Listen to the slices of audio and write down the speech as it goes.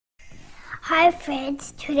Hi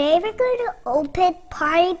friends, today we're going to open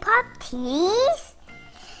Party Pop Teas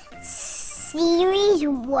Series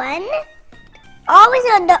 1. Always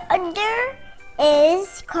on the under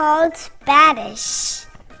is called Spanish.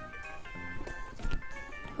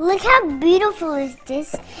 Look how beautiful is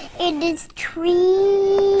this. It is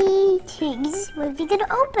 3 things we're going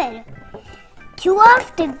to open. 2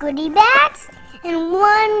 of the goodie bags and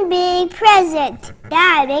 1 big present.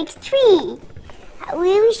 That makes 3.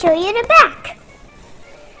 We will show you the back.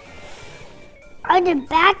 On the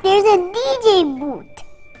back, there's a DJ booth.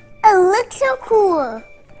 It looks so cool.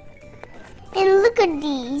 And look at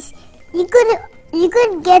these. You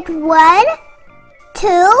could get 1,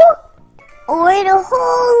 2, or the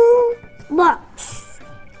whole box.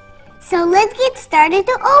 So let's get started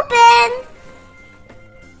to open.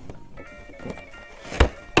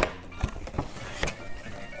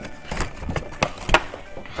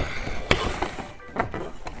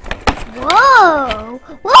 Whoa!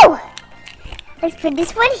 Whoa! Let's put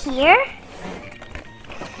this one here.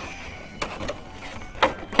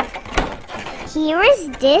 Here is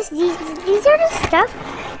this. These are the stuff.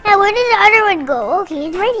 Now where did the other one go? Okay,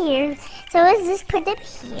 it's right here. So let's just put it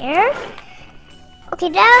here. Okay,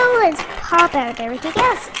 now let's pop out everything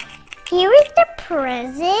else. Here is the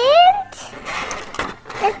present,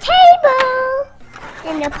 the table,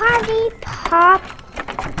 and the Party Pop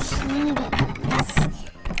TVs.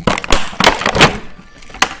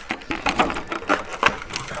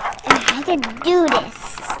 I can do this.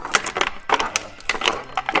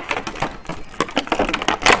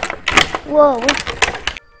 Whoa.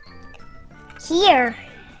 Here.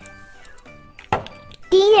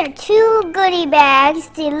 These are 2 goodie bags.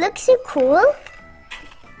 They look so cool.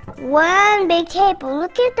 1 big table.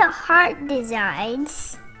 Look at the heart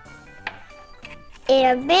designs.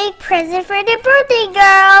 And a big present for the birthday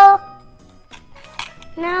girl.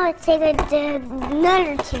 Now let's take the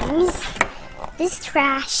other things. This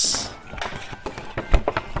trash.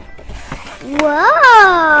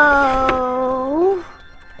 Whoa!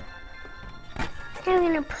 I'm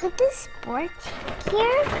gonna put the sport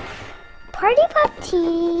here. Party Pop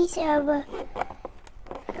Teas.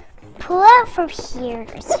 Pull out from here.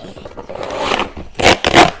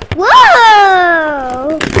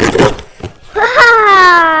 Whoa!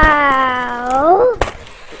 Wow!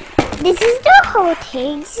 This is the whole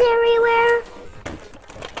things everywhere.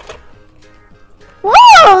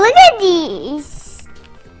 Whoa! Look at these.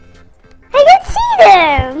 I can see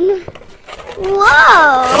them!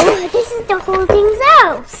 Whoa! This is the whole thing's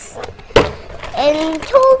house. And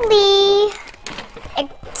totally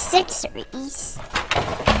accessories.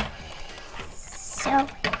 So,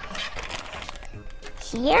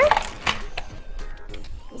 here,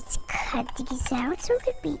 let's cut these out so it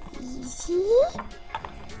could be easy.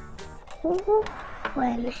 Ooh,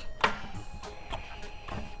 1.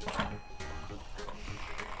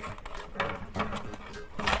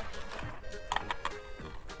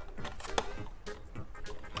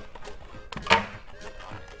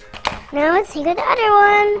 Now let's take the other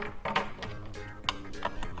one.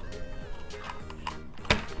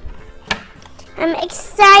 I'm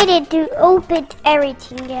excited to open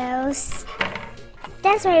everything else.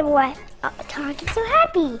 That's why I'm talking so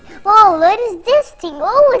happy. Oh, what is this thing?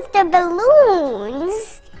 Oh, it's the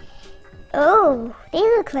balloons. Oh, they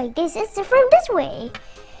look like this. It's from this way.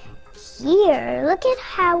 Here, look at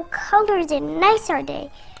how colors and nice are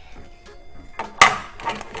they.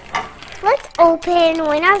 Let's open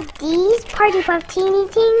one of these Party Pop teeny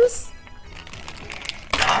things.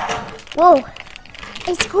 Whoa,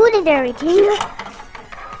 I scooted everything.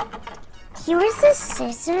 Here's the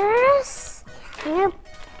scissors. I'm gonna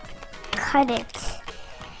cut it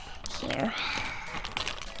here.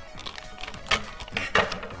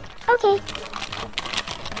 Okay.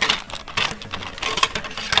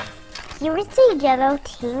 Here's the yellow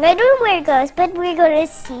thing. I don't know where it goes, but we're gonna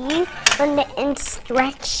see on the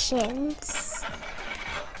instructions.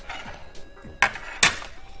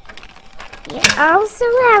 We also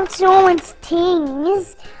have someone's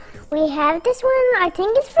things. We have this one, I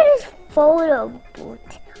think it's for this photo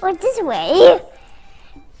booth. Or this way.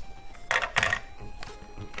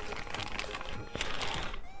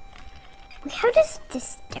 We have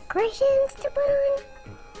this decorations to put on.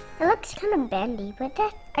 It looks kind of bendy, but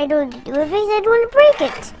that I don't do it because I don't want to break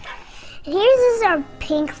it. And here's our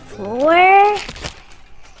pink floor.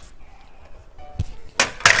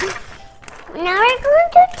 Now we're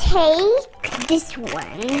going to take this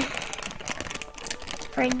one.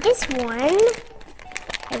 For this one,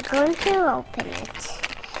 we're going to open it.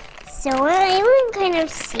 So I will kind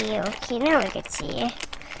of see. Okay, now we can see.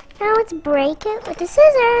 Now let's break it with the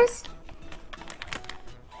scissors.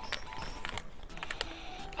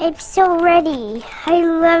 I'm so ready. I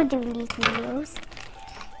love doing these videos.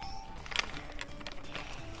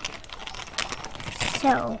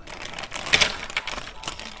 So,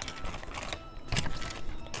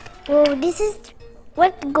 whoa, this is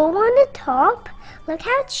what go on the top. Look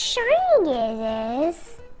how shiny it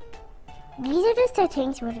is. These are just the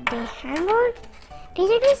things what they hang on. These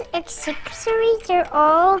are just accessories. They're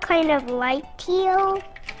all kind of light teal.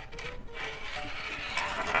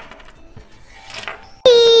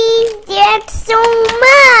 That's so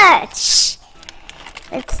much.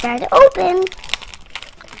 Let's start to open.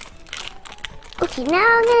 Okay, now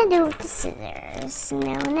I'm gonna do it with the scissors.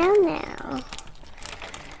 Now.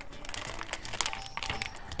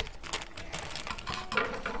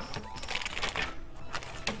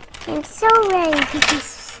 I'm so ready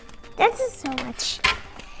because that's so much.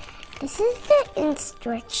 This is the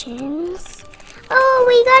instructions. Oh,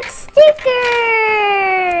 we got stickers!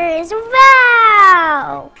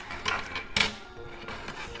 Wow!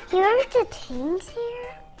 Here are the things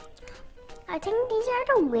here. I think these are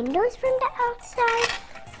the windows from the outside.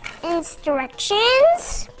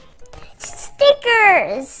 Instructions.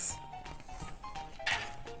 Stickers.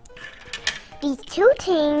 These two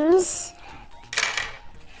things.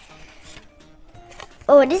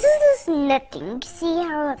 Oh, this is just nothing. See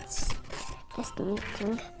how it's just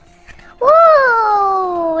nothing.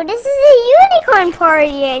 Whoa! This is a unicorn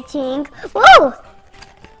party, I think. Whoa!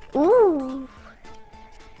 Ooh.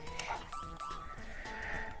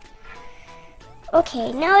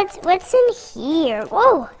 Okay, now what's in here?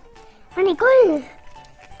 Whoa! Oh my god!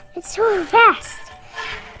 It's so fast.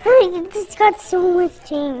 It's got so much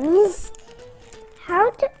things.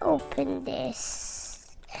 How to open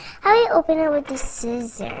this? How do I open it with the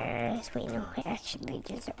scissors? Wait, no, I actually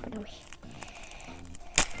just open it.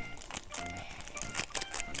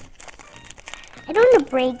 I don't want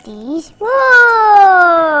to break these. Whoa!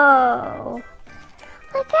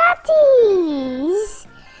 Look at these.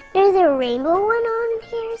 There's a rainbow one on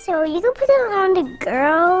here, so you can put it on the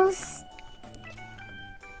girls.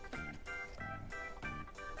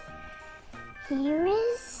 Here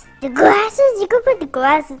is the glasses. You can put the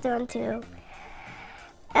glasses on too.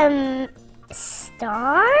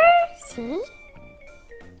 Star. See?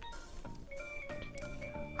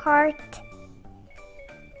 Heart.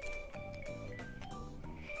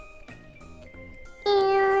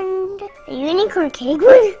 And a unicorn cake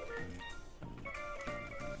one.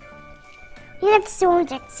 We got so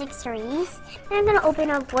much accessories. And I'm gonna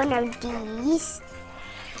open up one of these.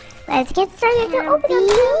 Let's get started to open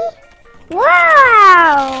up.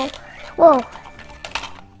 Wow! Whoa.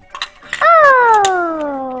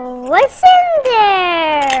 Oh, what's in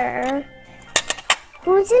there?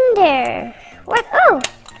 Who's in there? What? Oh,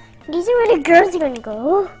 these are where the girls are gonna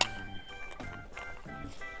go.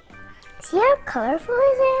 See how colorful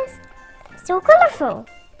it is? So colorful.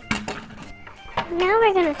 Now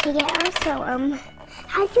we're gonna take it out. So,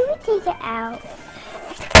 how do we take it out?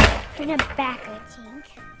 From the back, I think.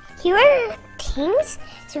 Here are the things.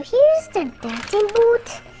 So here's the dancing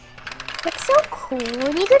boot. Looks so cool.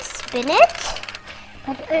 You could spin it.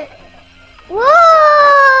 But, whoa!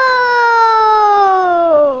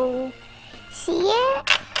 See it?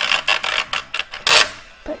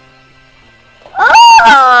 But,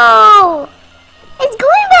 oh! It's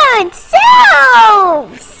going by itself!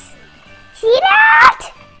 See that?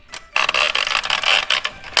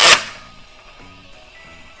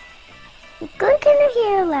 You could kind of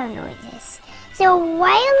hear loud noises. So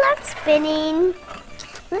while that's spinning,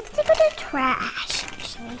 let's take out the trash,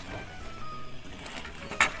 actually.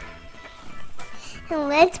 And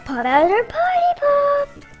let's pop out our party pop.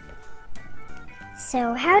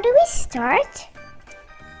 So how do we start?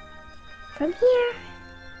 From here.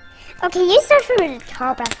 Okay, you start from the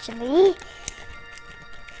top, actually.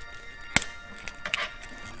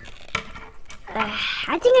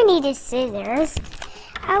 I think I need the scissors.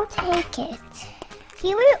 I'll take it.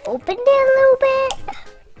 Can we open it a little bit?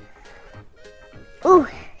 Ooh,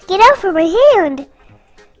 get out from my hand.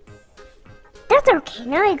 That's okay,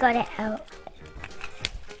 now I got it out.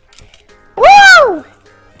 Whoa!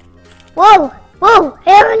 Whoa, whoa, I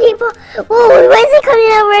have a nipple. Whoa, why is it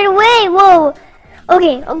coming out right away? Whoa.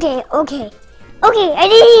 Okay, I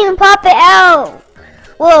didn't even pop it out.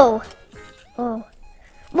 Whoa, whoa,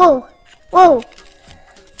 whoa, whoa,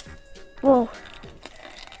 whoa.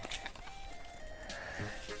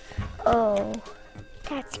 Oh,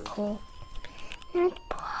 that's cool.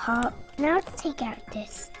 Now let's take out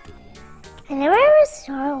this. I never ever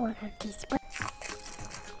saw one of these, but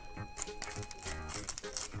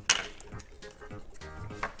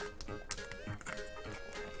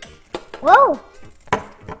whoa!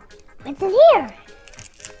 What's in here?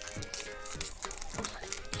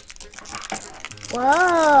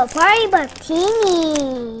 Whoa, party martinis.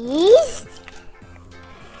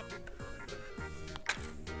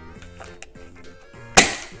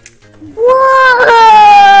 Whoa.